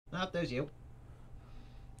Ah, there's you.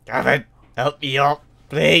 Gavin, help me up,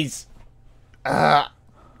 please. Well,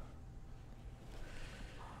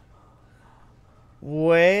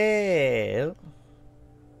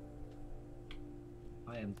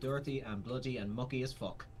 I am dirty and bloody and mucky as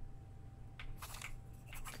fuck.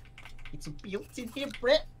 It's a built in here,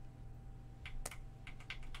 Brett.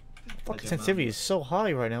 fucking sensitivity is so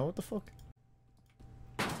high right now. What the fuck?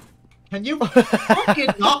 Can you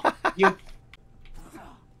fucking not? You.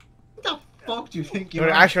 What the fuck do you think you are?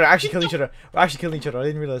 We're actually killing each other. We're actually killing each other. I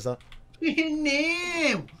didn't realize that.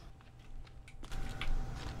 No.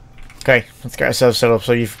 Okay, let's get ourselves set up.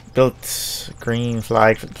 So you've built a green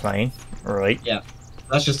flag for the plane, right? Yeah.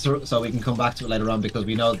 That's just so we can come back to it later on because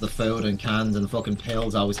we know that the food and cans and fucking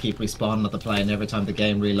pills always keep respawning at the plane every time the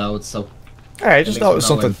game reloads. So. Alright, just noticed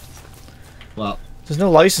something. Well. There's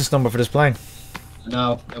no license number for this plane.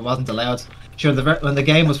 No, it wasn't allowed. Sure, when the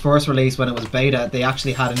game was first released, when it was beta, they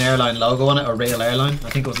actually had an airline logo on it, a real airline. I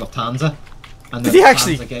think it was Lufthansa. And did they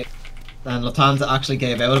actually? And Lufthansa actually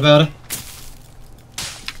gave out about it.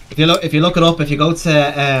 If you look it up, if you go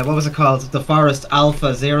to what was it called, the Forest Alpha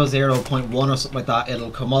 00.1 or something like that,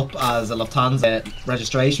 it'll come up as a Lufthansa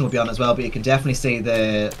registration will be on as well. But you can definitely see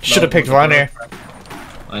the. Should have picked Ryanair.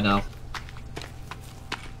 I know.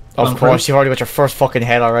 Of course, you've already got your first fucking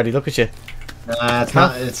head already. Look at you. It's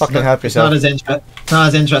not. It's fucking not, help yourself. it's not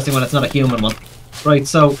as interesting when it's not a human one. Right.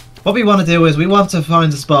 So what we want to do is we want to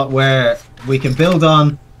find a spot where we can build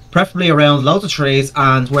on. Preferably around loads of trees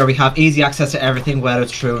and where we have easy access to everything, whether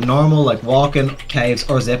it's through normal like walking, caves,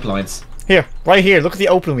 or zip lines. Here, right here. Look at the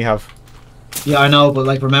opening we have. Yeah, I know, but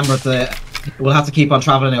like remember we'll have to keep on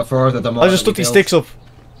traveling out further. The more I just stuck these sticks up.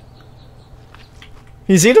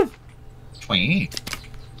 You see them?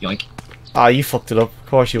 Yoink. Ah, you fucked it up. Of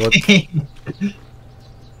course you would.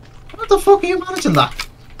 What the fuck are you managing that?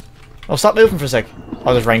 Oh, stop moving for a sec.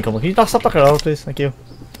 Oh, there's rain coming. Can you not stop knocking it over, please? Thank you.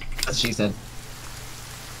 As she said.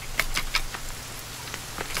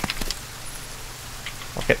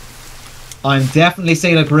 Okay. I'm definitely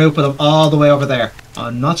seeing a group of them all the way over there.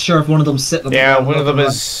 I'm not sure if one of them's sitting. Yeah, one of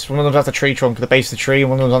them's at the tree trunk, the base of the tree, and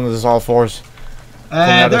one of them's on the all fours.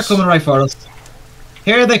 They're coming right for us.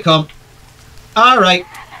 Here they come. All right,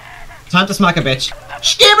 time to smack a bitch.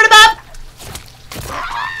 Skibbity-bop!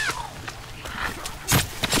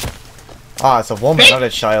 Ah, it's a woman, not a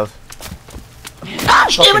child.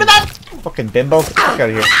 Fucking bimbo, get the fuck out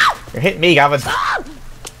of here! You're hitting me, Gavin.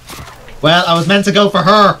 Well, I was meant to go for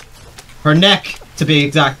her neck to be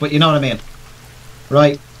exact, but you know what I mean.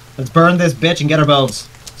 Right, let's burn this bitch and get her bones.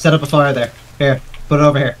 Set up a fire there. Here, put it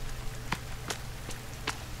over here.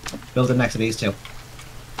 Build it next to these two.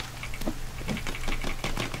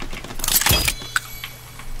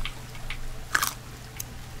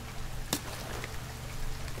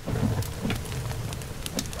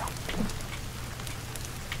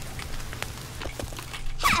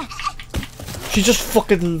 She just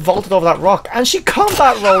fucking vaulted over that rock, and she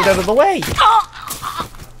combat rolled out of the way.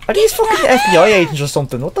 Are these fucking FBI agents or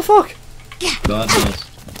something? What the fuck? God knows.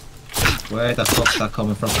 Where the fuck's that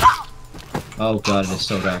coming from? Oh god, it is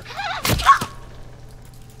so dark.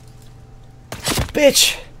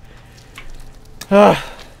 Bitch!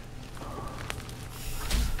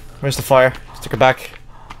 Where's the fire? Stick her back.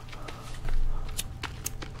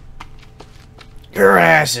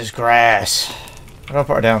 Grass is grass. I'm gonna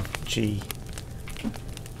put her down. Gee.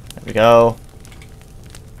 There we go.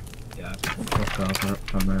 Yeah, I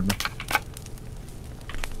remember.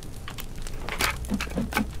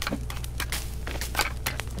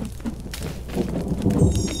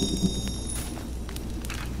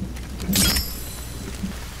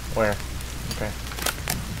 Where? Okay.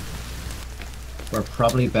 We're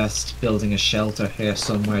probably best building a shelter here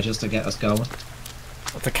somewhere just to get us going.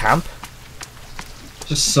 At the camp?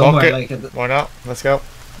 Just somewhere like why not? Let's go.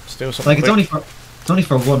 Let's do something. Like it's only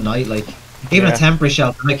for one night. Like even a temporary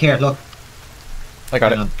shelter. Like here, look. I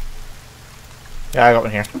got it. Yeah, I got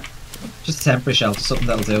one here. Just a temporary shelter, something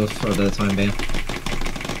that'll do for the time being.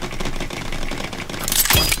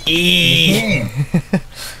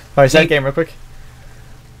 Alright, set game real quick.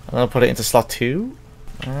 And I'll put it into slot 2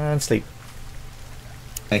 and sleep.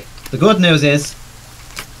 Okay. The good news is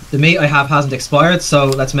the meat I have hasn't expired, so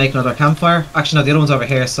let's make another campfire. Actually, no, the other one's over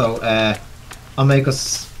here, so I'll make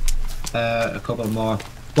us a couple more.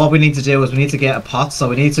 What we need to do is we need to get a pot, so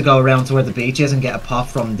we need to go around to where the beach is and get a pot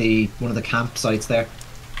from one of the campsites there.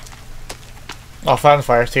 Oh, found the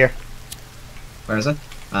fire, it's here. Where is it?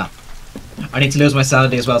 Ah. I need to lose my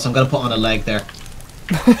sanity as well, so I'm going to put on a leg there.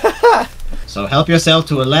 So help yourself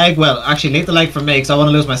to a leg. Well, actually leave the leg for me because I want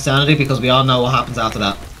to lose my sanity because we all know what happens after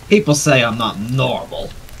that. People say I'm not normal.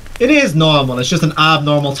 It is normal. It's just an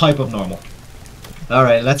abnormal type of normal. All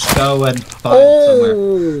right, let's go and find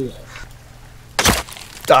somewhere.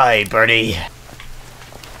 Die, birdie.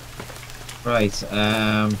 Right.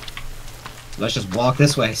 Let's just walk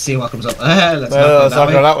this way. See what comes up. Let's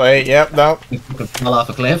not go that way. Yep. No. We could fall off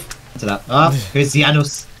a cliff to that. Ah, here's the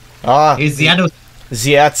anus. Ah. Here's the anus.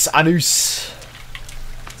 The anus.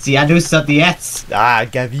 The anus of the ets. Ah,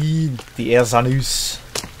 Gavin. The Earth's anus.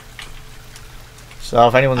 So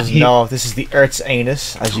if anyone doesn't know, this is the Earth's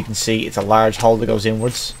anus. As you can see, it's a large hole that goes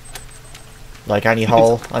inwards. Like any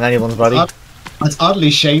hole on anyone's body. It's oddly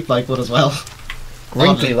shaped like one as well.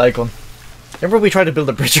 Wrinkly like one. Remember we tried to build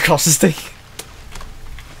a bridge across this thing?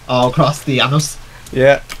 Oh, across the anus.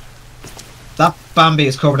 Yeah. That Bambi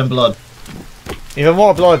is covered in blood. Even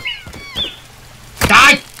more blood.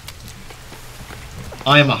 Die!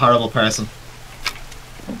 I am a horrible person.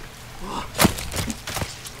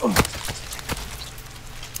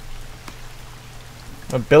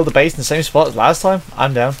 I build a base in the same spot as last time.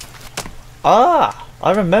 I'm down. Ah,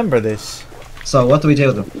 I remember this. So what do we do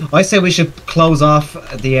with them? I say we should close off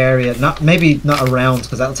the area. Maybe not around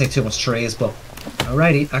because that'll take too much trees. But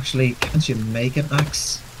alrighty, actually, can't you make an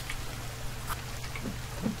axe?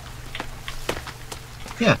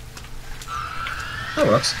 Yeah, that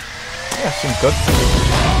works. Yeah, seems good.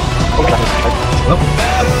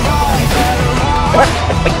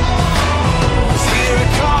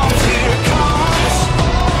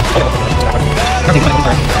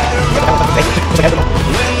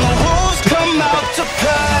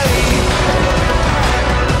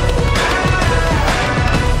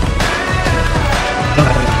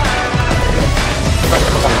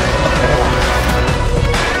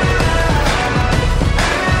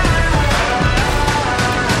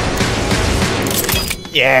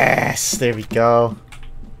 Yes, there we go.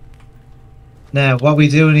 Now, what we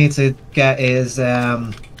do need to get is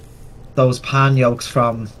those pan yolks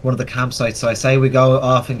from one of the campsites. So I say we go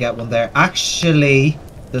off and get one there. Actually,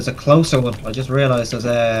 there's a closer one. I just realised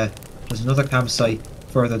there's another campsite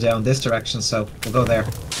further down this direction, so we'll go there.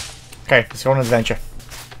 Okay, let's go on an adventure.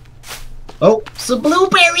 Oh, some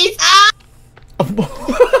blueberries! Ah!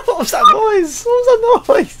 What was that noise? What was that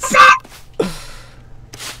noise?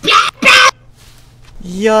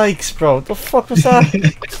 Yikes, bro. What the fuck was that?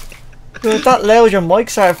 Dude, that loud your mic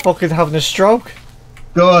started fucking having a stroke.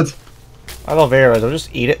 Good. I love arrows, I'll just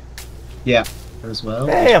eat it. Yeah. As well.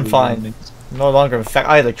 Hey, I'm fine. No longer infected.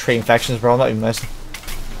 I had like 3 infections, bro. I'm not even messing.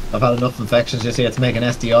 I've had enough infections just here to make an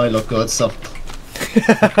SDI look good, so.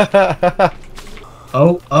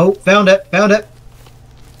 Oh, found it.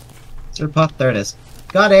 Is there a pot? There it is.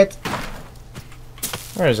 Got it.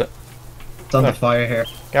 Where is it? It's on the fire here.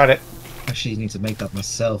 Got it. Actually, need to make that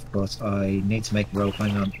myself, but I need to make rope.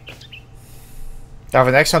 Hang on.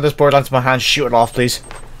 Gavin, next time this bird lands in my hand, shoot it off, please.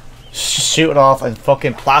 Shoot it off and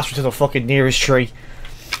fucking plaster to the fucking nearest tree.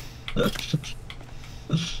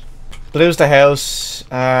 Blue's the house,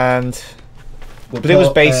 and blue is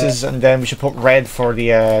bases, and then we should put red for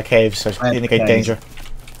the caves, so indicate danger.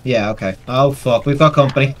 Yeah, okay. Oh fuck, we've got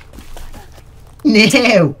company.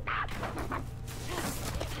 No!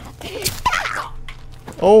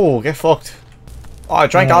 Oh, get fucked. Oh, I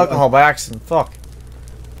drank alcohol by accident, fuck.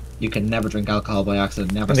 You can never drink alcohol by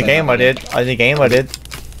accident, never In say the game that I again. did. In the game I did.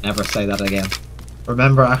 Never say that again.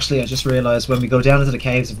 Remember, actually, I just realised when we go down into the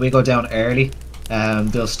caves, if we go down early,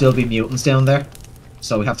 there'll still be mutants down there.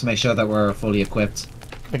 So we have to make sure that we're fully equipped.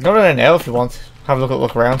 We can go down there now if you want. Have a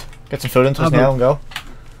look around. Get some food into us now and go.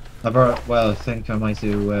 Well, I think I might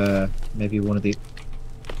do maybe one of the...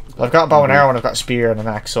 I've got a bow and arrow and I've got a spear and an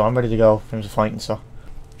axe, so I'm ready to go in terms of fighting, so...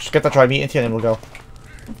 Just get that dry meat into you and then we'll go.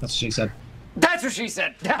 That's what she said. That's what she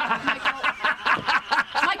said!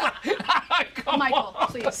 Michael,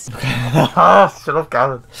 please. Shut up,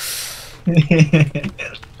 Gavin.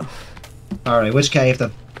 Alright, which cave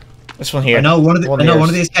then? This one here. I know one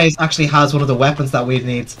of these caves actually has one of the weapons that we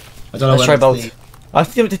need. I don't know. Let's try both. I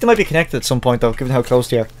think they might be connected at some point though, given how close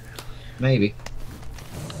they are. Maybe.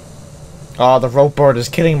 Oh, the rope bird is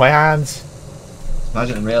killing my hands.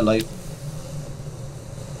 Imagine in real life.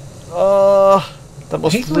 That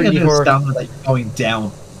must I really hurt. Stamina like going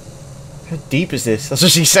down. How deep is this? That's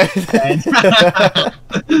what she said.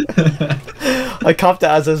 I copped it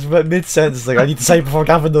as I was mid-sentence, like I need to say it before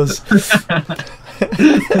Gavin does.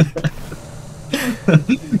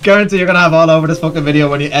 Guarantee you're gonna have all over this fucking video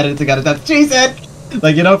when you edit it to get it. That she said,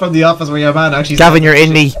 like you know from The Office where your man actually. Gavin, you're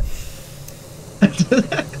in me.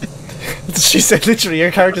 She said literally,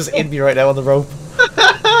 your character's in me right now on the rope.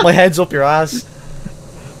 My head's up your ass.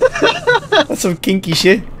 That's some kinky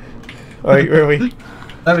shit. Alright, where are we?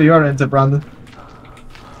 Whatever you're into, Brandon.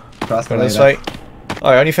 Cross the Go way this way. Oh,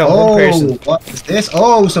 I only found one person. What is this?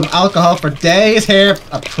 Oh, some alcohol for days here.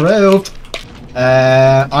 Approved.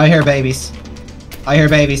 I hear babies. I hear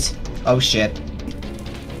babies. Oh shit.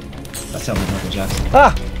 That sounded like Michael Jackson.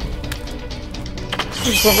 Ah!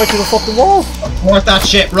 You just went right through the fucking wall. Abort that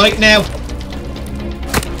shit right now.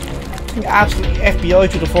 Absolutely FBI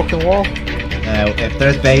through the fucking wall. Now, if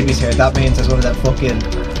there's babies here, that means there's one of them fucking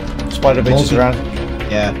spider bitches around.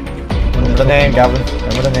 Yeah. Remember the name, Gavin.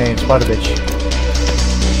 Remember the name, spider bitch.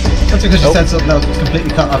 That's because you said something else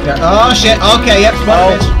completely cut off there. Oh shit, okay, yep,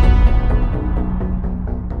 spider bitch.